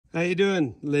How you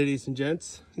doing, ladies and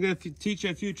gents? I'm going to teach you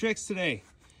a few tricks today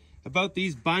about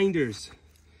these binders,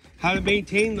 how to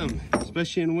maintain them,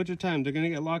 especially in wintertime. They're going to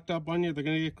get locked up on you, they're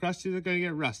going to get crusty, they're going to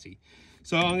get rusty.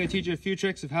 So I'm going to teach you a few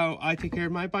tricks of how I take care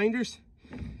of my binders,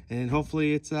 and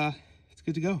hopefully it's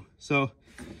good to go. So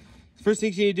the first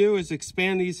thing you need to do is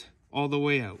expand these all the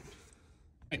way out.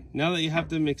 Right, now that you have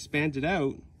them expanded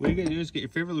out, what you're going to do is get your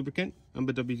favorite lubricant, I'm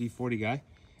a WD-40 guy,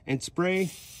 and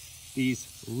spray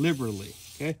these liberally.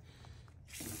 Okay,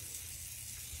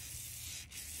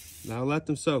 now let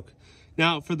them soak.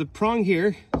 Now for the prong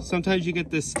here, sometimes you get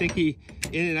this sticky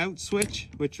in and out switch,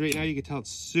 which right now you can tell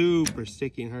it's super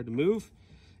sticky and hard to move.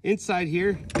 Inside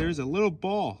here, there's a little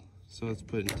ball. So let's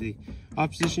put it into the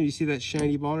opposition. You see that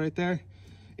shiny ball right there?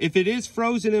 If it is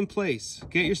frozen in place,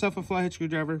 get yourself a flathead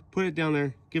screwdriver, put it down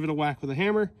there, give it a whack with a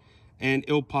hammer, and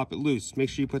it'll pop it loose. Make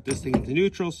sure you put this thing into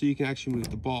neutral so you can actually move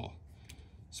the ball.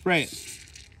 Spray it.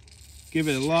 Give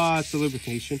it lots of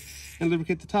lubrication and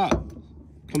lubricate the top.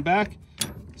 Come back,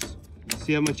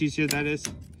 see how much easier that is?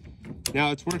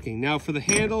 Now it's working. Now for the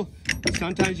handle,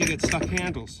 sometimes you get stuck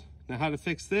handles. Now how to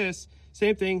fix this,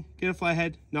 same thing, get a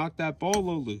flathead, knock that ball a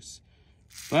little loose.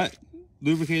 But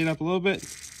lubricate it up a little bit.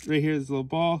 Right here, this little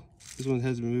ball. This one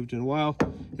hasn't been moved in a while.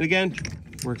 And again,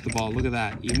 work the ball, look at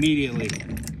that. Immediately,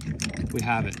 we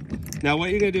have it. Now what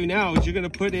you're gonna do now is you're gonna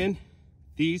put in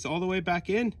these all the way back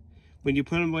in. When you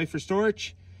put them away for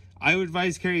storage, I would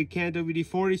advise carry a can of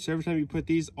WD-40, so every time you put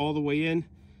these all the way in,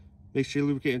 make sure you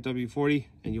lubricate with WD-40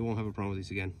 and you won't have a problem with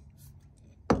these again.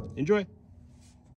 Enjoy.